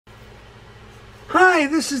Hi,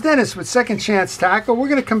 this is Dennis with Second Chance Tackle. We're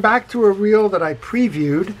going to come back to a reel that I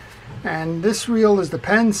previewed, and this reel is the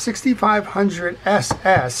Penn 6500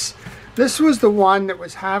 SS. This was the one that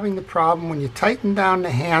was having the problem when you tighten down the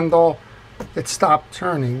handle, it stopped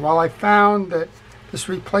turning. Well, I found that this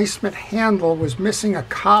replacement handle was missing a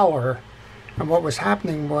collar, and what was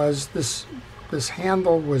happening was this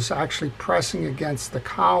handle was actually pressing against the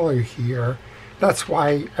collar here. That's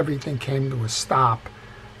why everything came to a stop.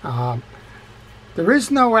 There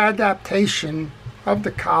is no adaptation of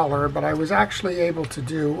the collar, but I was actually able to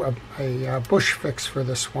do a bush fix for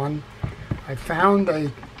this one. I found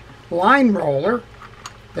a line roller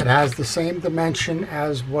that has the same dimension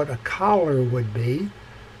as what a collar would be,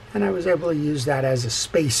 and I was able to use that as a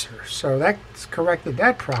spacer. So that's corrected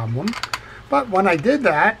that problem. But when I did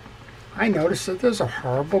that, I noticed that there's a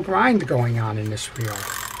horrible grind going on in this reel.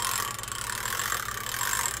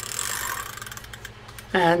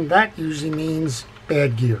 And that usually means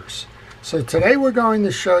bad gears. So today we're going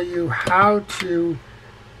to show you how to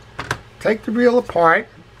take the reel apart,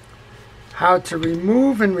 how to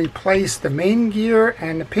remove and replace the main gear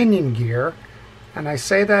and the pinion gear. And I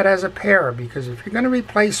say that as a pair because if you're going to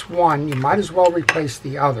replace one, you might as well replace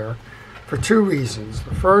the other for two reasons.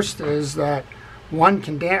 The first is that one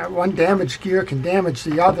damaged gear can damage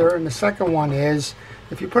the other, and the second one is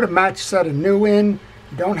if you put a match set of new in,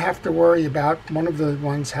 you don't have to worry about one of the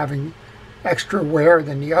ones having extra wear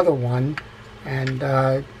than the other one and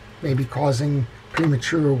maybe causing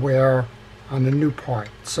premature wear on the new part.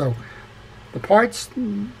 So the parts,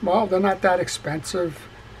 well, they're not that expensive.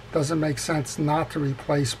 Doesn't make sense not to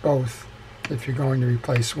replace both if you're going to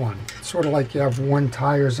replace one. It's sort of like you have worn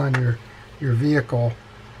tires on your vehicle.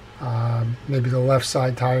 Maybe the left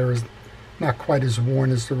side tire is not quite as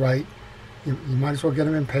worn as the right. You might as well get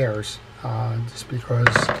them in pairs. Just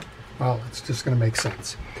because, well, it's just going to make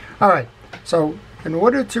sense. All right, so in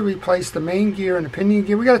order to replace the main gear and the pinion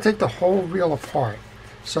gear, we got to take the whole reel apart.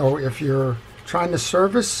 So if you're trying to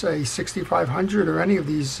service a 6500 or any of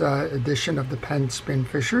these edition of the Penn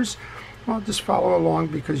SpinFishers, well, just follow along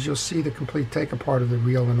because you'll see the complete take apart of the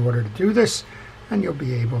reel in order to do this, and you'll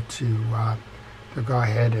be able to go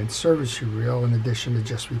ahead and service your reel in addition to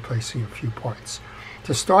just replacing a few parts.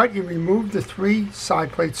 To start, you remove the 3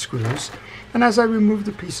 side plate screws, and as I remove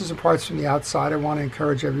the pieces and parts from the outside, I want to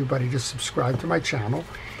encourage everybody to subscribe to my channel.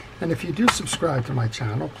 And if you do subscribe to my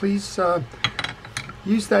channel, please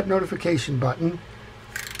use that notification button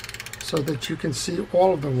so that you can see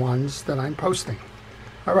all of the ones that I'm posting.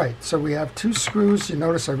 Alright, so we have 2 screws. You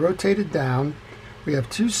notice I rotated down. We have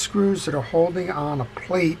 2 screws that are holding on a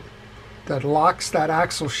plate that locks that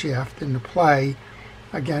axle shaft into play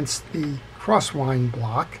against the crosswind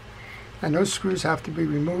block, and those screws have to be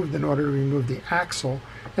removed in order to remove the axle.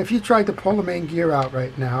 If you tried to pull the main gear out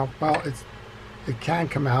right now, well, it can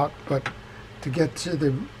come out, but to get to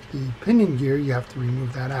the pinion gear, you have to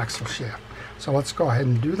remove that axle shaft. So let's go ahead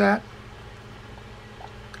and do that.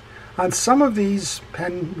 On some of these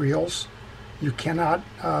Penn reels, you cannot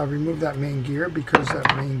remove that main gear because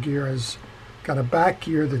that main gear has got a back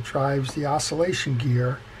gear that drives the oscillation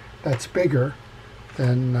gear that's bigger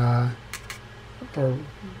than or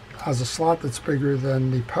has a slot that's bigger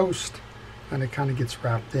than the post, and it kind of gets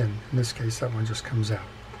wrapped in. In this case, that one just comes out.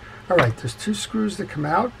 Alright, there's 2 screws that come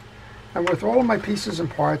out, and with all of my pieces and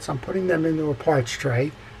parts, I'm putting them into a parts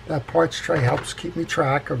tray. That parts tray helps keep me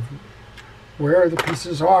track of where the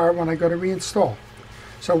pieces are when I go to reinstall.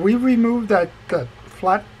 So we removed that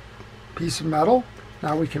flat piece of metal.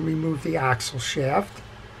 Now we can remove the axle shaft,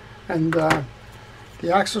 and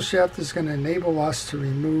the axle shaft is going to enable us to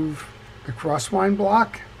remove the crosswind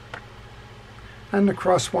block and the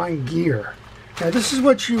crosswind gear. Now this is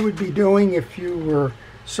what you would be doing if you were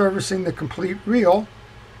servicing the complete reel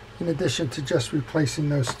in addition to just replacing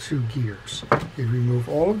those 2 gears. You'd remove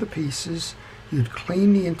all of the pieces, you'd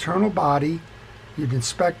clean the internal body, you'd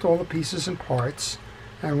inspect all the pieces and parts,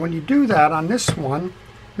 and when you do that on this one,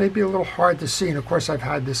 it may be a little hard to see, and of course I've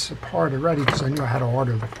had this apart already because I knew how to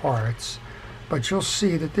order the parts, but you'll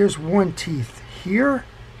see that there's worn teeth here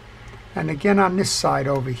and again on this side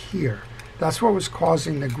over here. That's what was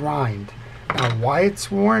causing the grind. Now why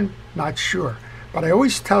it's worn, not sure. But I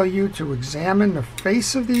always tell you to examine the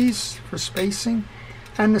face of these for spacing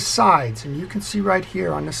and the sides. And you can see right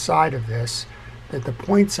here on the side of this that the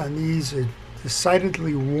points on these are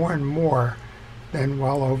decidedly worn more than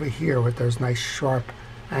well over here with those nice sharp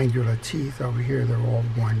angular teeth. Over here they're all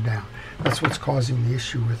worn down. That's what's causing the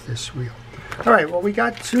issue with this reel. Alright, well we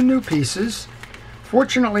got 2 new pieces.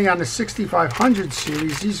 Fortunately on the 6500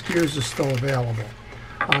 series, these gears are still available.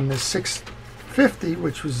 On the 50,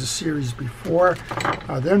 which was the series before.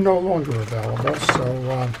 They're no longer available,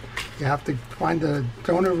 so you have to find a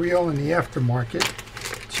donor reel in the aftermarket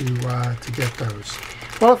to get those.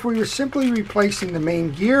 Well, if we were simply replacing the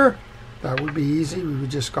main gear, that would be easy. We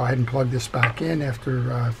would just go ahead and plug this back in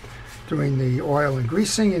after doing the oil and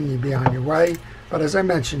greasing, and you'd be on your way. But as I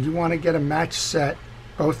mentioned, you want to get a match set,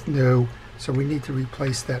 both new, so we need to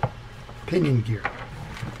replace that pinion gear.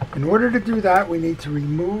 In order to do that, we need to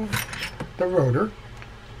remove the rotor.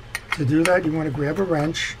 To do that, you want to grab a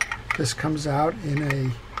wrench. This comes out in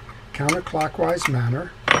a counterclockwise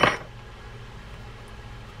manner. I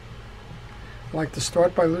like to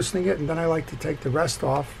start by loosening it, and then I like to take the rest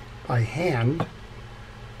off by hand.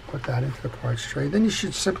 Put that into the parts tray. Then you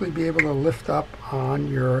should simply be able to lift up on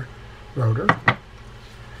your rotor.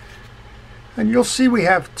 And you'll see we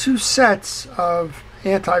have two sets of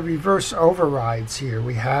anti-reverse overrides here.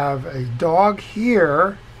 We have a dog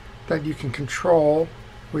here that you can control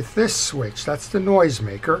with this switch. That's the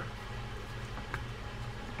noisemaker.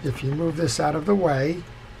 If you move this out of the way,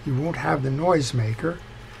 you won't have the noisemaker.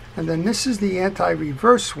 And then this is the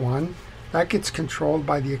anti-reverse one. That gets controlled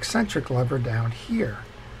by the eccentric lever down here.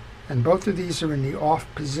 And both of these are in the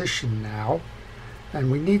off position now. And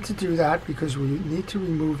we need to do that because we need to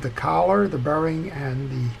remove the collar, the bearing, and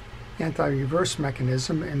the anti-reverse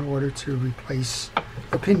mechanism in order to replace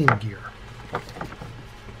the pinion gear.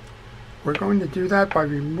 We're going to do that by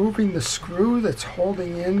removing the screw that's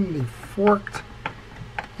holding in the forked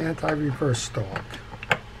anti-reverse dog.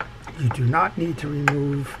 You do not need to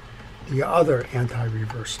remove the other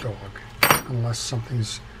anti-reverse dog unless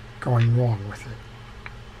something's going wrong with it.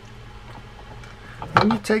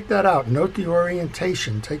 When you take that out, note the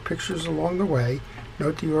orientation. Take pictures along the way.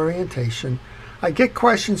 Note the orientation. I get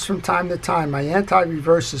questions from time to time. My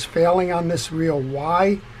anti-reverse is failing on this reel.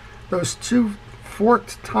 Why? Those two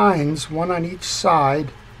forked tines, one on each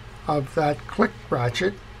side of that click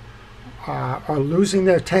ratchet, are losing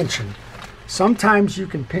their tension. Sometimes you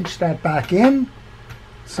can pinch that back in.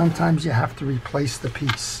 Sometimes you have to replace the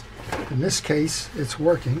piece. In this case, it's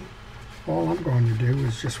working. All I'm going to do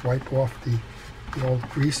is just wipe off the old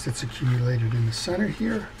grease that's accumulated in the center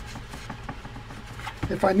here.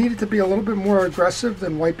 If I needed to be a little bit more aggressive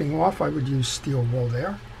than wiping off, I would use steel wool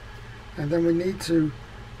there. And then we need to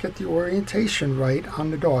get the orientation right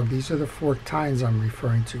on the dog. These are the forked tines I'm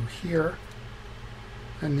referring to here.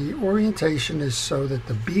 And the orientation is so that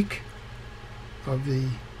the beak of the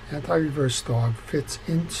anti-reverse dog fits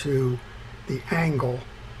into the angle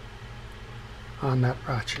on that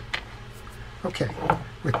ratchet. Okay,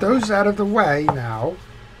 with those out of the way now,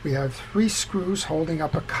 we have 3 screws holding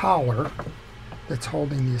up a collar that's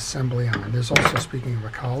holding the assembly on. There's also, speaking of a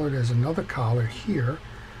collar, there's another collar here.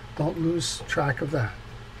 Don't lose track of that.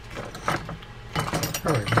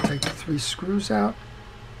 All right, we'll take the 3 screws out.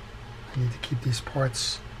 I need to keep these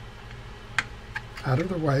parts out of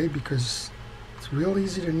the way because it's real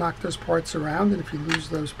easy to knock those parts around, and if you lose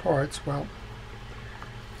those parts, well,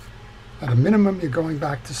 at a minimum, you're going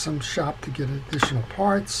back to some shop to get additional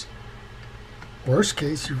parts. Worst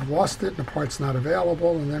case, you've lost it and the part's not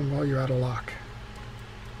available, and then, well, you're out of luck.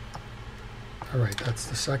 All right, that's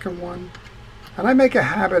the second one. And I make a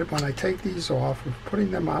habit when I take these off of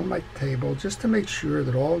putting them on my table just to make sure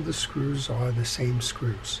that all of the screws are the same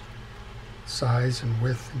screws, size and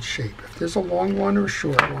width and shape. If there's a long one or a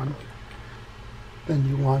short one, then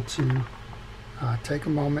you want to take a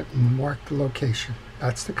moment and mark the location.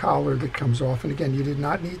 That's the collar that comes off. And again, you did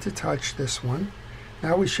not need to touch this one.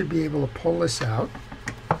 Now we should be able to pull this out.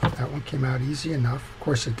 That one came out easy enough. Of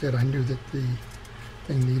course it did. I knew that the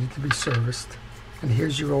thing needed to be serviced. And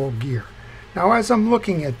here's your old gear. Now as I'm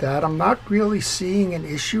looking at that, I'm not really seeing an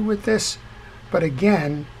issue with this. But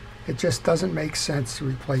again, it just doesn't make sense to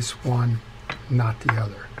replace one, not the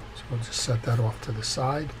other. So we'll just set that off to the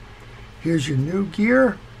side. Here's your new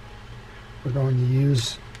gear. We're going to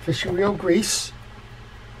use fishing reel grease.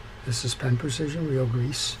 This is Penn Precision reel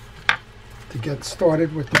grease to get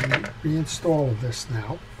started with the reinstall of this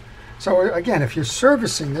now. So again, if you're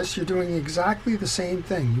servicing this, you're doing exactly the same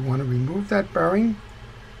thing. You want to remove that bearing.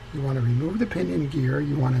 You want to remove the pinion gear.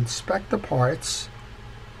 You want to inspect the parts.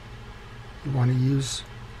 You want to use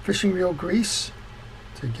fishing reel grease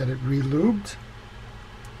to get it re-lubed.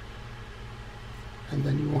 And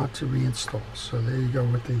then you want to reinstall. So there you go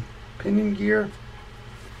with the pinion gear.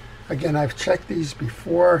 Again, I've checked these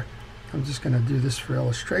before. I'm just going to do this for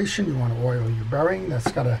illustration. You want to oil your bearing. That's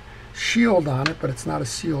got a shield on it, but it's not a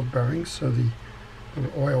sealed bearing, so the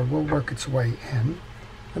oil will work its way in.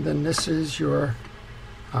 And then this is your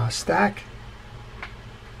stack.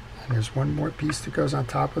 And there's one more piece that goes on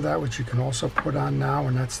top of that, which you can also put on now,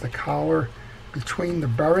 and that's the collar between the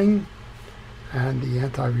bearing and the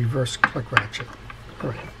anti-reverse click ratchet. All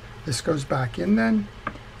right, this goes back in then.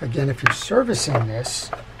 Again, if you're servicing this,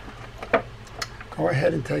 go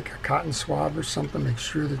ahead and take a cotton swab or something. Make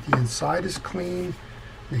sure that the inside is clean.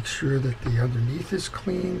 Make sure that the underneath is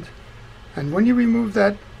cleaned. And when you remove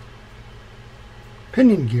that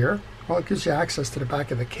pinion gear, well, it gives you access to the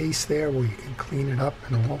back of the case there where you can clean it up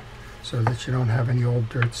and all, so that you don't have any old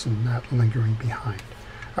dirts and that lingering behind.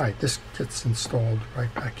 All right, this gets installed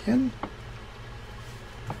right back in.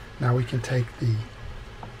 Now we can take the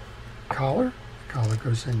collar. The collar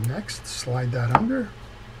goes in next. Slide that under.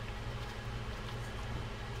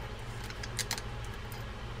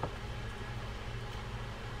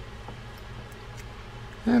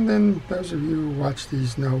 And then those of you who watch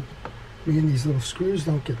these know me and these little screws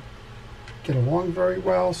don't get along very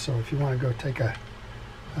well. So if you want to go take a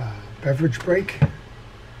beverage break,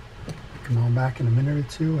 come on back in a minute or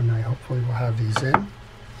two, and I hopefully will have these in.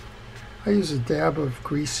 I use a dab of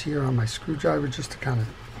grease here on my screwdriver just to kind of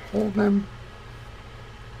hold them.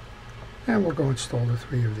 And we'll go install the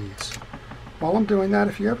 3 of these. While I'm doing that,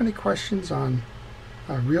 if you have any questions on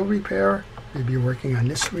reel repair, maybe you're working on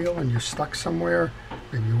this reel and you're stuck somewhere,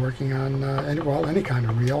 maybe you're working on any kind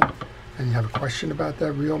of reel, and you have a question about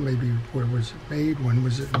that reel, maybe where was it made, when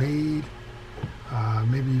was it made,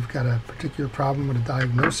 maybe you've got a particular problem with a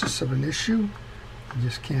diagnosis of an issue, you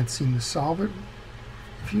just can't seem to solve it.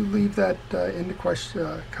 If you leave that in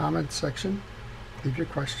the comment section, leave your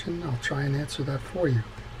question, I'll try and answer that for you.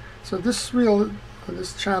 So this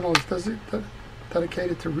channel is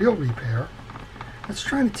dedicated to reel repair. It's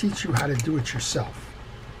trying to teach you how to do it yourself.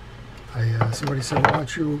 Somebody said, well,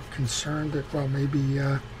 aren't you concerned that, well, maybe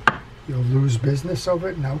you'll lose business over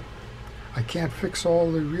it? No. I can't fix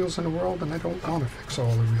all the reels in the world, and I don't want to fix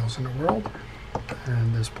all the reels in the world.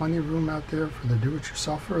 And there's plenty of room out there for the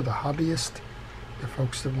do-it-yourselfer, the hobbyist, the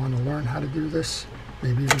folks that want to learn how to do this,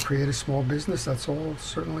 maybe even create a small business. That's all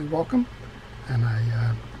certainly welcome. And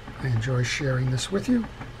I enjoy sharing this with you.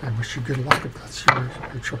 I wish you good luck if that's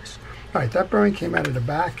your choice. All right, that bearing came out of the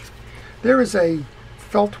back. There is a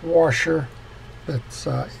felt washer that's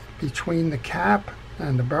between the cap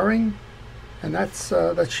and the bearing, and that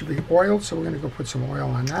should be oiled, so we're going to go put some oil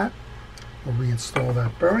on that. We'll reinstall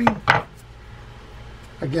that bearing.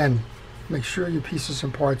 Again, make sure your pieces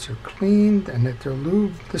and parts are cleaned and that they're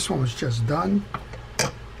lubed. This one was just done.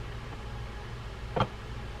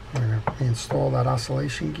 We're going to reinstall that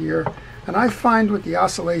oscillation gear. And I find with the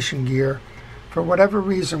oscillation gear, for whatever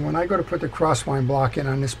reason, when I go to put the crosswind block in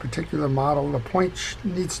on this particular model, the point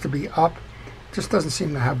needs to be up. It just doesn't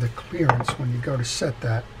seem to have the clearance when you go to set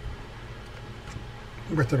that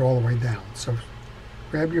with it all the way down. So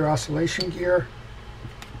grab your oscillation gear,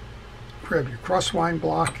 grab your crosswind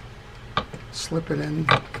block, slip it in.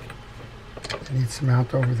 It needs to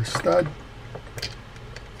mount over the stud.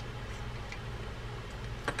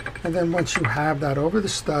 And then once you have that over the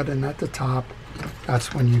stud and at the top,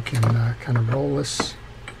 that's when you can kind of roll this.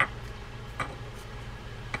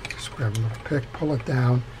 Just grab a little pick, pull it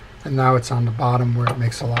down, and now it's on the bottom where it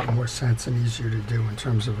makes a lot more sense and easier to do in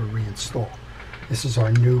terms of a reinstall. This is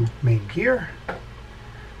our new main gear.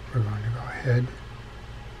 We're going to go ahead.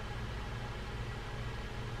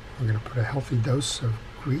 We're going to put a healthy dose of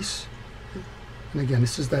grease. And again,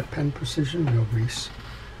 this is that Penn Precision Wheel Grease.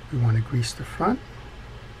 We want to grease the front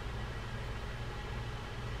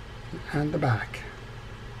and the back.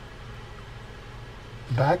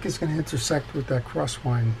 The back is going to intersect with that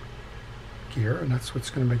crosswind gear, and that's what's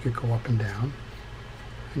going to make it go up and down.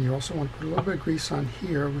 And you also want to put a little bit of grease on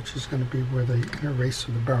here, which is going to be where the inner race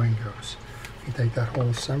of the bearing goes. You take that whole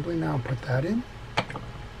assembly now and put that in.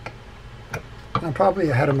 And I'm probably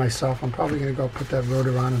ahead of myself. I'm probably going to go put that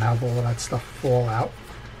rotor on and have all of that stuff fall out,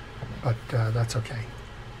 but that's okay.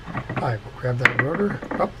 All right, we'll grab that rotor.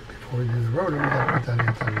 Oh, before we do the rotor, we got to put that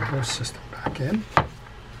anti-reverse system back in.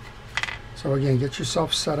 So again, get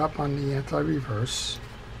yourself set up on the anti-reverse.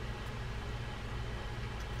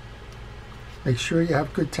 Make sure you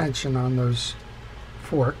have good tension on those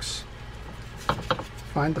forks.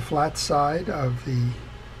 Find the flat side of the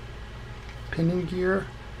pinion gear.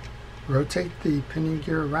 Rotate the pinion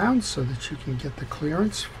gear around so that you can get the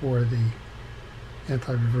clearance for the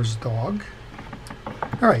anti-reverse dog.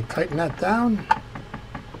 All right, tighten that down.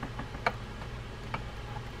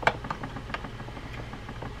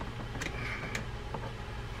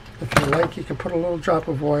 If you like, you can put a little drop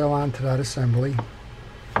of oil onto that assembly.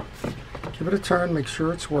 Give it a turn, make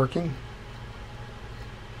sure it's working.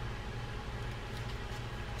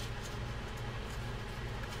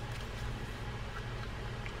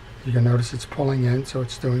 You can notice it's pulling in, so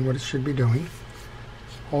it's doing what it should be doing.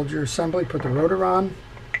 hold your assembly, put the rotor on.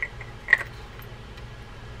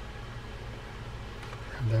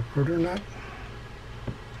 Grab that rotor nut.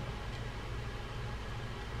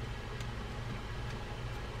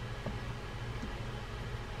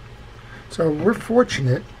 So we're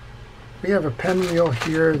fortunate. We have a Penn reel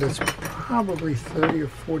here that's probably 30 or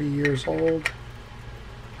 40 years old,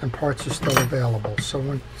 and parts are still available. So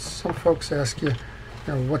when some folks ask you,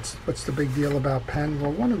 what's the big deal about Penn?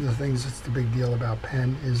 Well, one of the things that's the big deal about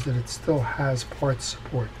Penn is that it still has parts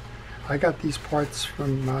support. I got these parts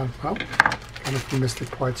from, kind of from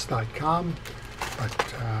mysticparts.com,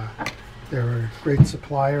 but they're a great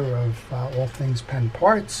supplier of all things Penn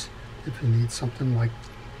parts. If you need something like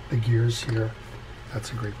the gears here,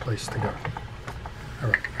 that's a great place to go. All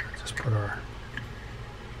right, just put our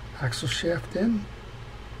axle shaft in.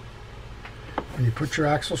 When you put your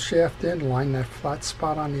axle shaft in, line that flat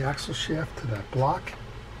spot on the axle shaft to that block,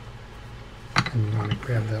 and you want to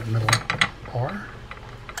grab that middle bar.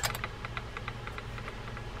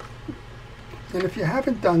 And if you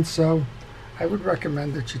haven't done so, I would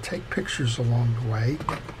recommend that you take pictures along the way.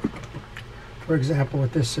 For example,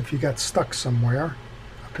 with this, if you got stuck somewhere,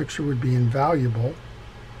 a picture would be invaluable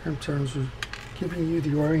in terms of giving you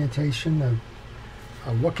the orientation of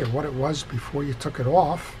a look at what it was before you took it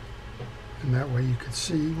off, and that way you could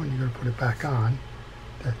see when you're going to put it back on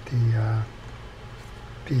that the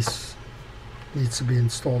piece needs to be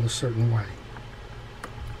installed a certain way.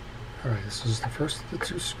 Alright, this is the first of the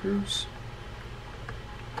two screws.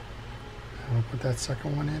 And we'll put that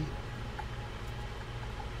second one in.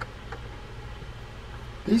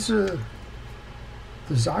 These are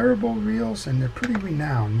desirable reels, and they're pretty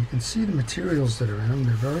renowned. You can see the materials that are in them.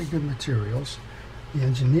 They're very good materials. The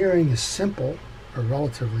engineering is simple, or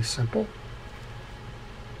relatively simple.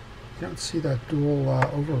 You don't see that dual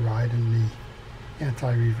override in the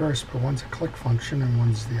anti-reverse, but one's a click function and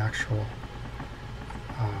one's the actual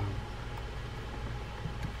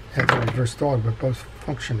anti-reverse dog, but both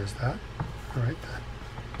function as that. All right, that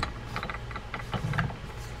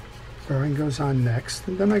bearing goes on next,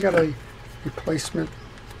 and then I got a replacement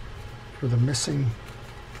for the missing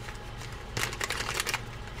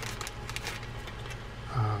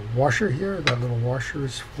washer here. That little washer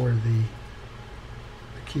is for the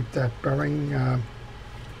to keep that bearing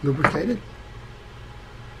lubricated.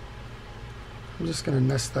 I'm just going to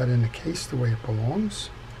nest that in the case the way it belongs.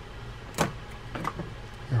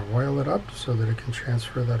 Oil it up so that it can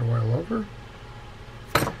transfer that oil over.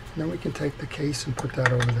 And then we can take the case and put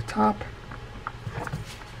that over the top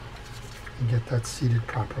and get that seated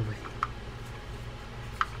properly.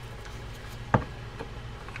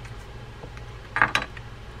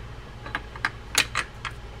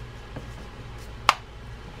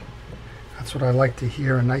 That's what I like to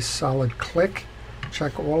hear, a nice solid click.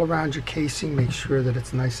 Check all around your casing, make sure that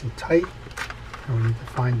it's nice and tight. And we need to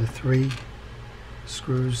find the 3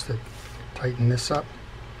 screws that tighten this up.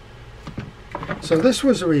 So this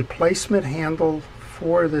was a replacement handle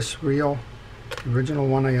for this reel. The original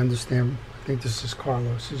one, I understand, I think this is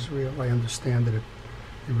Carlos's reel. I understand that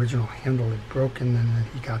the original handle had broken and then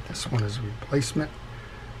he got this one as a replacement.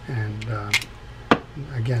 And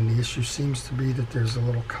again, the issue seems to be that there's a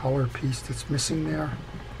little collar piece that's missing there.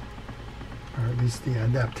 Or at least the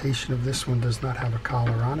adaptation of this one does not have a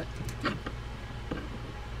collar on it.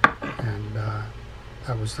 And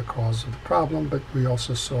that was the cause of the problem, but we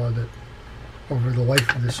also saw that over the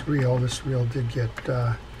life of this reel did get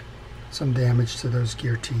some damage to those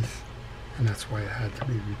gear teeth, and that's why it had to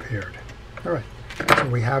be repaired. All right, so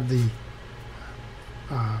we have the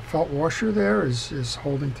felt washer there is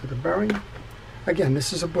holding to the bearing. Again,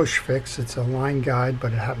 this is a bush fix. It's a line guide,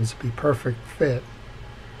 but it happens to be perfect fit.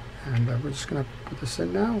 And we're just going to put this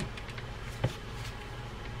in now.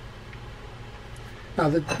 Now,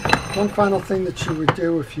 the one final thing that you would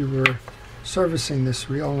do if you were servicing this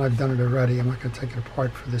reel, and I've done it already, I'm not going to take it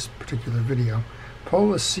apart for this particular video,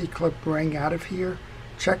 pull the C-clip ring out of here,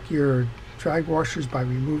 check your drag washers by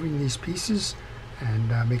removing these pieces,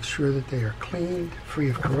 and make sure that they are cleaned, free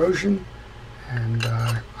of corrosion, and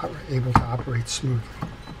able to operate smoothly.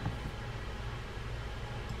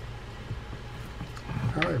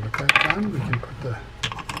 All right, with that done, we can put the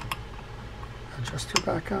adjuster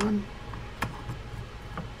back on.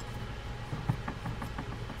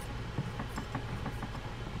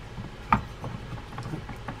 I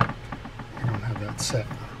don't have that set.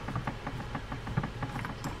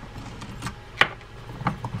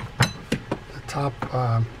 The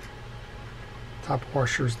top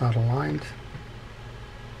washer is not aligned.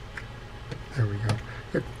 There we go.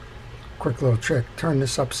 A quick little trick, turn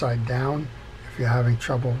this upside down if you're having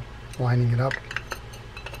trouble lining it up,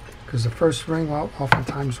 because the first ring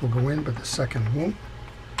oftentimes will go in, but the second won't.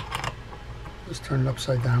 Just turn it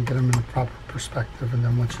upside down, get them in the proper perspective, and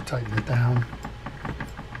then once you tighten it down,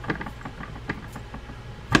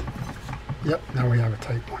 yep, now we have a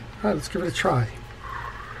tight one. All right, let's give it a try.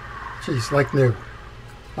 Geez, like new,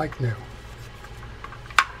 like new.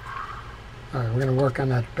 All right, we're going to work on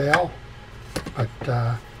that bail,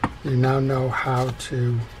 but you now know how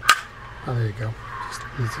to, oh, there you go, just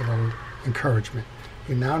needs a little encouragement.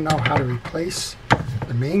 You now know how to replace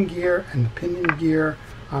the main gear and the pinion gear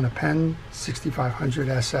on a Penn 6500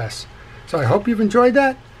 SS. So I hope you've enjoyed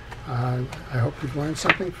that. I hope you've learned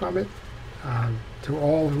something from it. To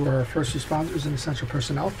all who are first responders and essential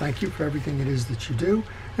personnel, thank you for everything it is that you do.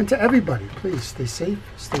 And to everybody, please stay safe,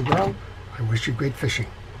 stay well. I wish you great fishing.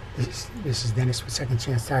 This is Dennis with Second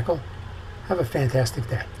Chance Tackle. Have a fantastic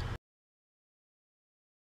day.